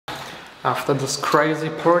After this crazy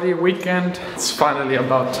party weekend, it's finally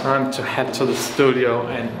about time to head to the studio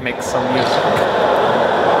and make some music.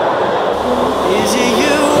 Is it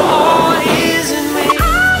you or is it me?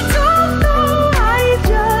 I don't know, I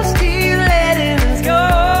just keep letting us go.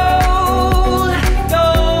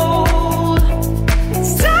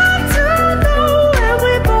 It's time to know when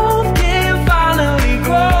we both can finally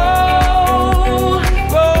grow.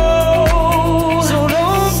 So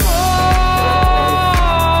don't fall.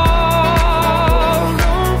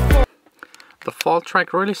 The fall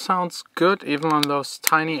track really sounds good, even on those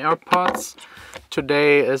tiny AirPods.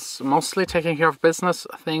 Today is mostly taking care of business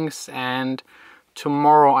things, and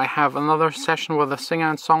tomorrow I have another session with a singer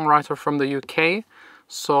and songwriter from the UK.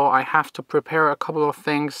 So I have to prepare a couple of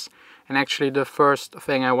things, and actually the first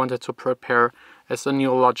thing I wanted to prepare is a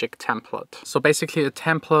new Logic template. So basically a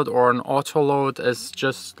template or an auto load is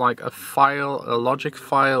just like a file, a Logic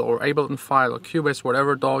file or Ableton file or Cubase,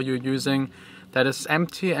 whatever DAW you're using, that is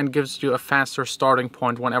empty and gives you a faster starting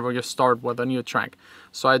point whenever you start with a new track.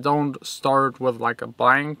 So I don't start with like a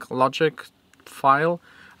blank Logic file.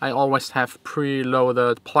 I always have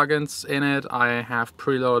preloaded plugins in it. I have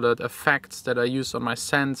preloaded effects that I use on my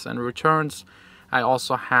sends and returns. I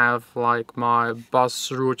also have like my bus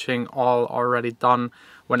routing all already done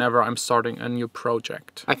whenever I'm starting a new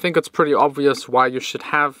project. I think it's pretty obvious why you should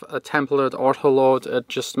have a template auto load. It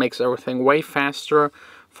just makes everything way faster.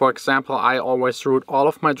 For example, I always route all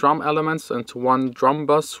of my drum elements into one drum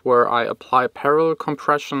bus where I apply parallel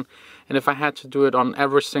compression, and if I had to do it on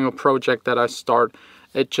every single project that I start,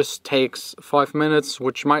 it just takes 5 minutes,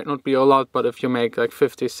 which might not be a lot, but if you make like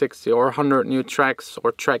 50, 60 or 100 new tracks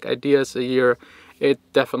or track ideas a year, it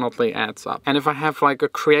definitely adds up. And if I have like a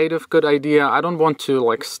creative good idea, I don't want to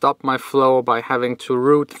like stop my flow by having to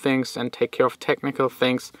route things and take care of technical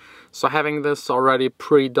things. So having this already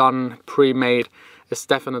pre-done, pre-made is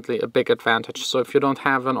definitely a big advantage. So if you don't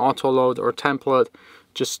have an auto load or template,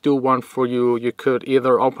 just do one for you. You could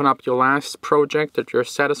either open up your last project that you're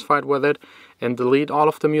satisfied with it and delete all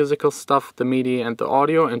of the musical stuff, the MIDI and the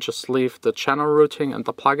audio, and just leave the channel routing and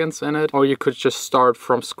the plugins in it. Or you could just start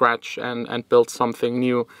from scratch and build something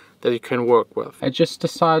new that you can work with. I just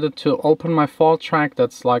decided to open my fall track.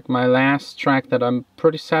 That's like my last track that I'm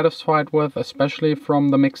pretty satisfied with, especially from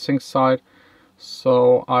the mixing side.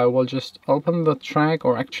 So I will just open the track,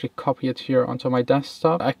 or actually copy it here onto my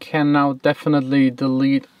desktop. I can now definitely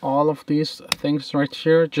delete all of these things right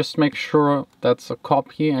here. Just make sure that's a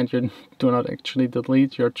copy and you do not actually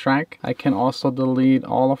delete your track. I can also delete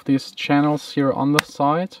all of these channels here on the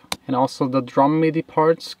side. And also the drum MIDI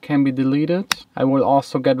parts can be deleted. I will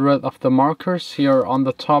also get rid of the markers here on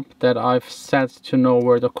the top that I've set to know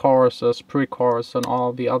where the chorus is, pre-chorus and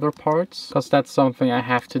all the other parts, because that's something I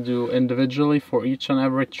have to do individually for each and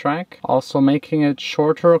every track. Also making it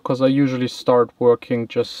shorter, because I usually start working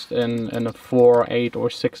just in a 4, 8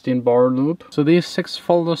 or 16 bar loop. So these 6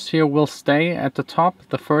 folders here will stay at the top.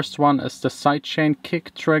 The first one is the sidechain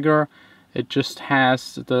kick trigger. It just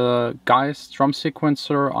has the Geist drum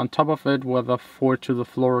sequencer on top of it with a 4 to the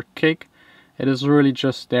floor kick. It is really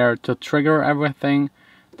just there to trigger everything.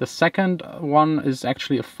 The second one is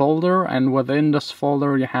actually a folder, and within this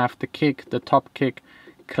folder you have the kick, the top kick,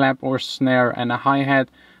 clap or snare, and a hi-hat.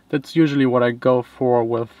 That's usually what I go for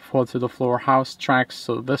with 4 to the floor house tracks,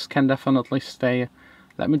 so this can definitely stay.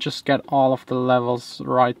 Let me just get all of the levels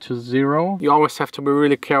right to 0. You always have to be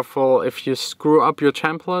really careful if you screw up your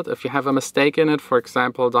template, if you have a mistake in it, for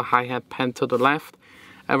example the hi-hat pen to the left.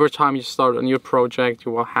 Every time you start a new project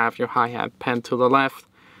you will have your hi-hat pen to the left.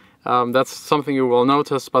 That's something you will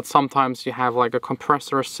notice, but sometimes you have like a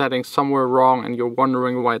compressor setting somewhere wrong and you're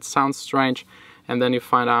wondering why it sounds strange, and then you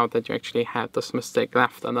find out that you actually had this mistake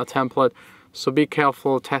left in the template. So be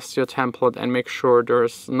careful, test your template and make sure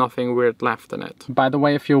there's nothing weird left in it. By the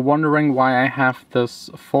way, if you're wondering why I have this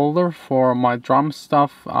folder for my drum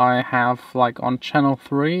stuff, I have like on channel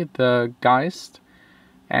 3 the Geist,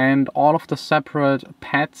 and all of the separate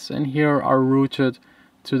pads in here are routed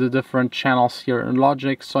to the different channels here in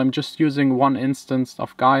Logic. So I'm just using one instance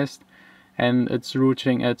of Geist and it's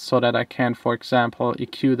routing it so that I can, for example,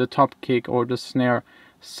 EQ the top kick or the snare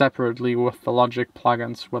separately with the Logic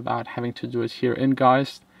plugins without having to do it here in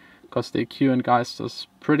Geist, because the EQ in Geist is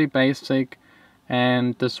pretty basic,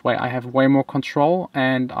 and this way I have way more control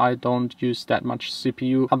and I don't use that much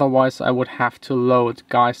CPU. Otherwise I would have to load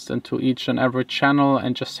Geist into each and every channel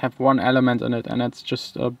and just have one element in it, and it's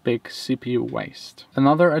just a big CPU waste.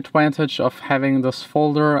 Another advantage of having this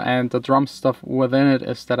folder and the drum stuff within it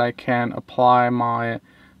is that I can apply my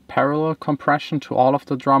parallel compression to all of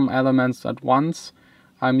the drum elements at once.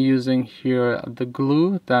 I'm using here the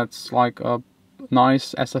glue that's like a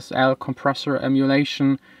nice SSL compressor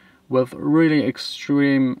emulation with really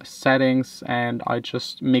extreme settings, and I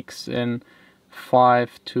just mix in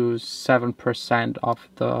 5 to 7% of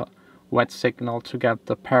the wet signal to get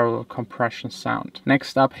the parallel compression sound.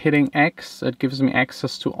 Next up, hitting X, it gives me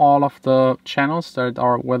access to all of the channels that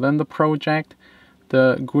are within the project.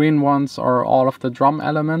 The green ones are all of the drum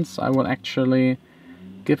elements. I will actually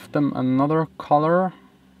give them another color.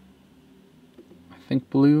 I think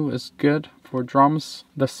blue is good for drums.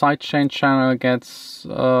 The sidechain channel gets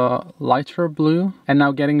lighter blue. And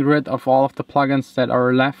now getting rid of all of the plugins that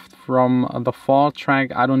are left from the fall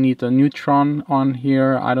track. I don't need the neutron on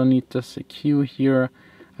here. I don't need this EQ here.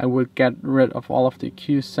 I will get rid of all of the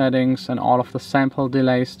EQ settings and all of the sample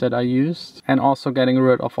delays that I used. And also getting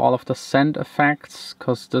rid of all of the send effects,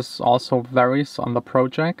 because this also varies on the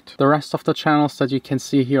project. The rest of the channels that you can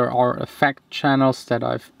see here are effect channels that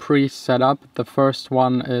I've pre-set up. The first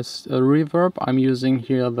one is a reverb. I'm using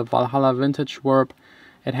here the Valhalla Vintage Verb.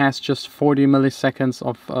 It has just 40 milliseconds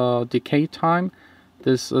of decay time.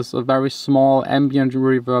 This is a very small ambient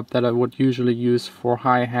reverb that I would usually use for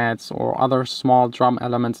hi-hats or other small drum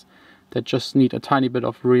elements that just need a tiny bit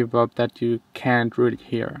of reverb that you can't really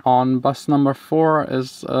hear. On bus number 4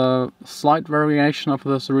 is a slight variation of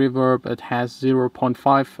this reverb. It has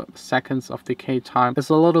 0.5 seconds of decay time. It's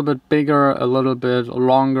a little bit bigger, a little bit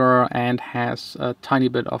longer, and has a tiny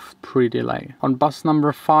bit of pre-delay. On bus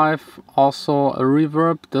number 5, also a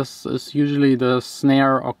reverb. This is usually the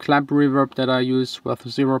snare or clap reverb that I use with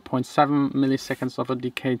 0.7 milliseconds of a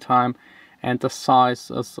decay time, and the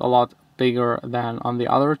size is a lot bigger than on the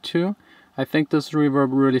other two. I think this reverb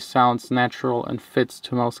really sounds natural and fits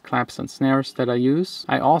to most claps and snares that I use.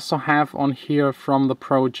 I also have on here from the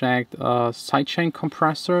project a sidechain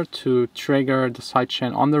compressor to trigger the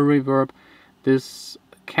sidechain on the reverb. This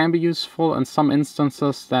can be useful in some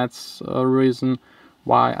instances. That's a reason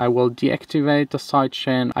why I will deactivate the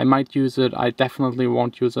sidechain. I might use it, I definitely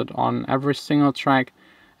won't use it on every single track.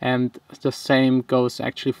 And the same goes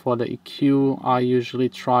actually for the EQ. I usually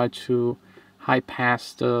try to high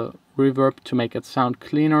pass the reverb to make it sound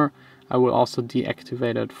cleaner. I will also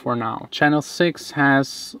deactivate it for now. Channel 6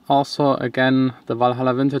 has also, again, the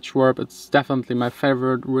Valhalla Vintage Verb. It's definitely my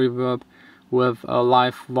favorite reverb with a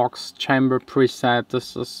live Vox chamber preset.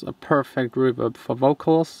 This is a perfect reverb for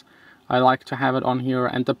vocals. I like to have it on here,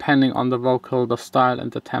 and depending on the vocal, the style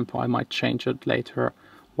and the tempo, I might change it later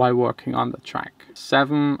while working on the track.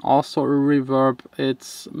 7, also a reverb.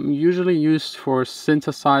 It's usually used for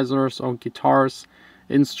synthesizers or guitars,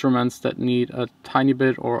 instruments that need a tiny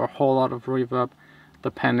bit or a whole lot of reverb,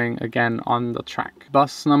 depending again on the track.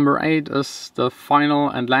 Bus number 8 is the final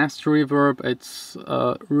and last reverb. It's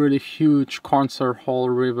a really huge concert hall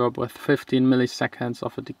reverb with 15 milliseconds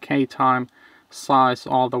of a decay time, size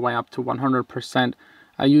all the way up to 100%.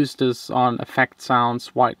 I use this on effect sounds,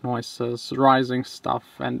 white noises, rising stuff,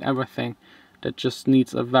 and everything that just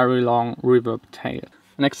needs a very long reverb tail.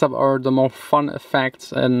 Next up are the more fun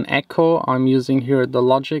effects in echo. I'm using here the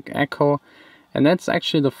Logic Echo, and that's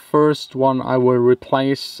actually the first one I will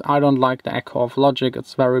replace. I don't like the echo of Logic,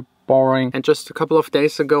 it's very boring. And just a couple of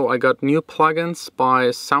days ago I got new plugins by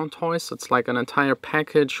Soundtoys. It's like an entire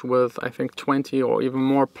package with I think 20 or even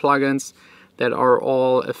more plugins that are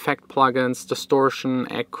all effect plugins, distortion,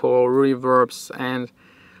 echo, reverbs, and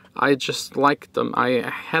I just like them. I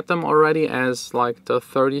had them already as like the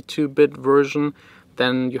 32-bit version,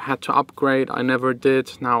 then you had to upgrade. I never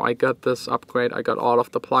did. Now I got this upgrade, I got all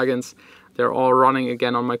of the plugins. They're all running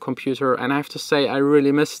again on my computer, and I have to say I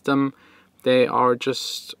really missed them. They are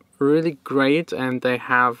just really great, and they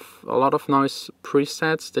have a lot of nice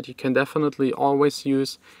presets that you can definitely always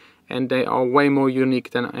use. And they are way more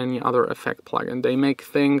unique than any other effect plugin. They make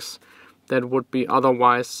things that would be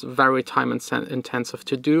otherwise very time intensive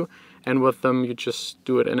to do, and with them you just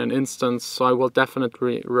do it in an instant. So I will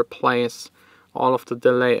definitely replace all of the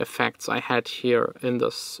delay effects I had here in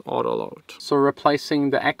this auto load. So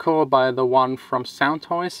replacing the echo by the one from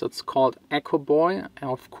Soundtoys, it's called Echo Boy, and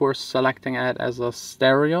of course selecting it as a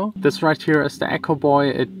stereo. This right here is the Echo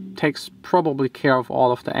Boy. It takes probably care of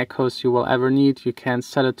all of the echoes you will ever need. You can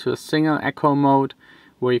set it to a single echo mode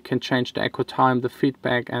where you can change the echo time, the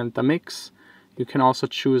feedback, and the mix. You can also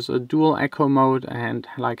choose a dual echo mode and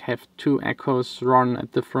like have 2 echoes run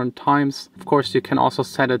at different times. Of course, you can also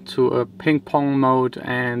set it to a ping pong mode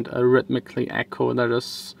and a rhythmically echo that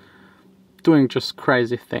is doing just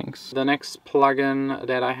crazy things. The next plugin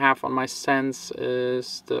that I have on my Sense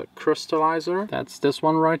is the crystallizer. That's this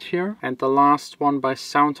one right here. And the last one by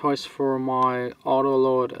Soundtoys for my auto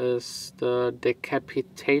load is the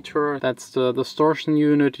decapitator. That's the distortion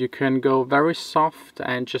unit. You can go very soft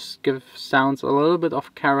and just give sounds a little bit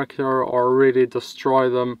of character or really destroy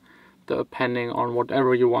them, depending on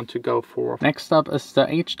whatever you want to go for. Next up is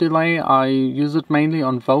the H delay. I use it mainly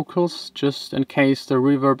on vocals, just in case the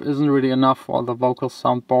reverb isn't really enough or the vocals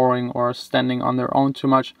sound boring or standing on their own too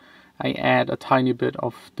much. I add a tiny bit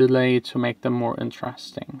of delay to make them more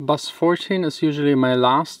interesting. Bus 14 is usually my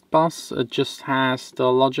last bus. It just has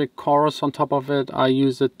the Logic chorus on top of it. I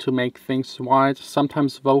use it to make things wide,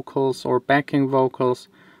 sometimes vocals or backing vocals,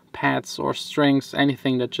 pads or strings,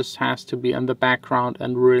 anything that just has to be in the background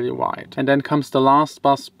and really wide. And then comes the last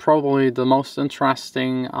bus, probably the most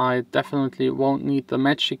interesting. I definitely won't need the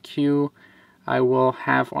Match EQ. I will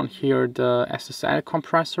have on here the SSL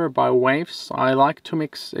compressor by Waves. I like to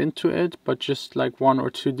mix into it, but just like 1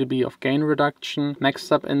 or 2 dB of gain reduction.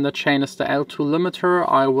 Next up in the chain is the L2 limiter.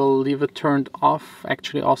 I will leave it turned off,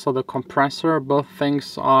 actually also the compressor. Both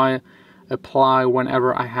things I apply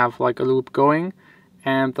whenever I have like a loop going.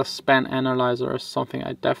 And the span analyzer is something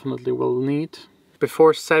I definitely will need.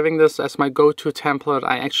 Before saving this as my go-to template,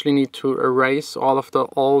 I actually need to erase all of the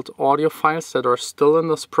old audio files that are still in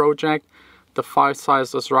this project. The file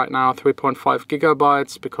size is right now 3.5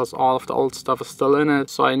 gigabytes because all of the old stuff is still in it.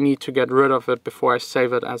 So I need to get rid of it before I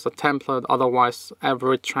save it as a template. Otherwise,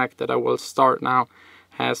 every track that I will start now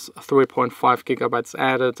has 3.5 gigabytes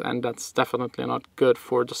added, and that's definitely not good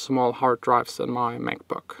for the small hard drives in my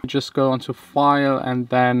MacBook. Just go onto File and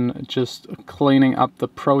then just cleaning up the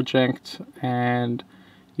project, and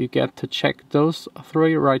you get to check those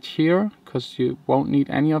 3 right here because you won't need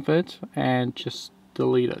any of it, and just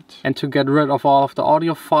delete it. And to get rid of all of the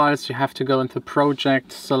audio files, you have to go into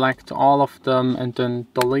Project, select all of them, and then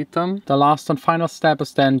delete them. The last and final step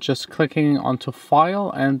is then just clicking onto File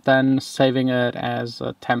and then saving it as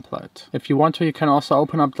a template. If you want to, you can also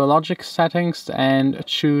open up the Logic settings and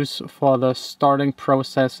choose for the starting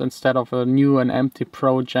process, instead of a new and empty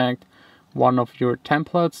project, one of your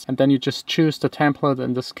templates, and then you just choose the template,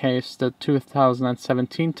 in this case the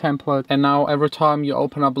 2017 template, and now every time you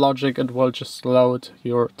open up Logic it will just load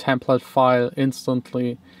your template file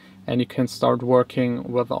instantly, and you can start working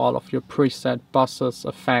with all of your preset buses,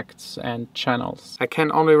 effects and channels. I can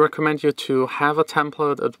only recommend you to have a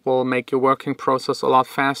template. It will make your working process a lot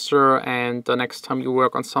faster, and the next time you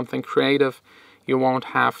work on something creative you won't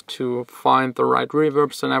have to find the right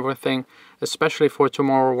reverbs and everything. Especially for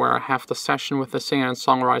tomorrow where I have the session with the singer and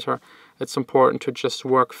songwriter, it's important to just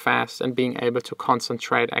work fast and being able to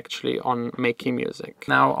concentrate actually on making music.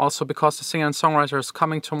 Now also because the singer and songwriter is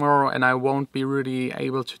coming tomorrow and I won't be really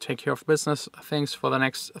able to take care of business things for the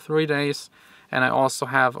next 3 days, and I also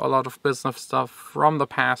have a lot of business stuff from the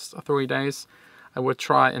past 3 days, I will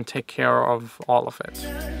try and take care of all of it.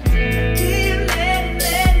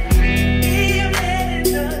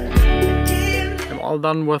 All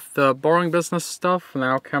done with the boring business stuff.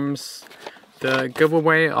 Now comes the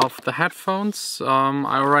giveaway of the headphones.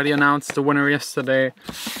 I already announced the winner yesterday.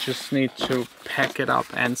 Just need to pack it up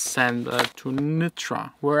and send it to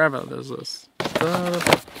Nitra, wherever this is.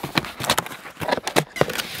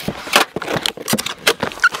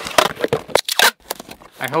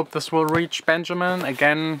 I hope this will reach Benjamin.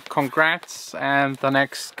 Again, congrats, and the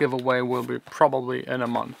next giveaway will be probably in a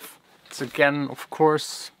month. It's again, of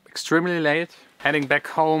course, extremely late. Heading back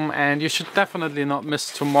home, and you should definitely not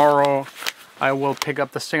miss tomorrow. I will pick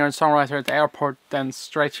up the singer and songwriter at the airport, then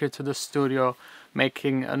straight here to the studio,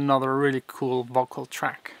 making another really cool vocal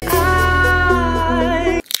track.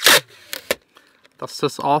 Does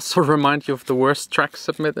this also remind you of the worst track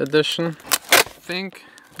submit edition? I think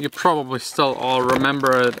you probably still all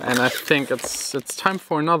remember it, and I think it's time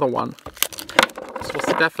for another one. This was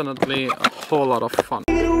definitely a whole lot of fun.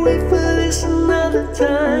 Wait for this another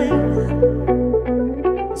time.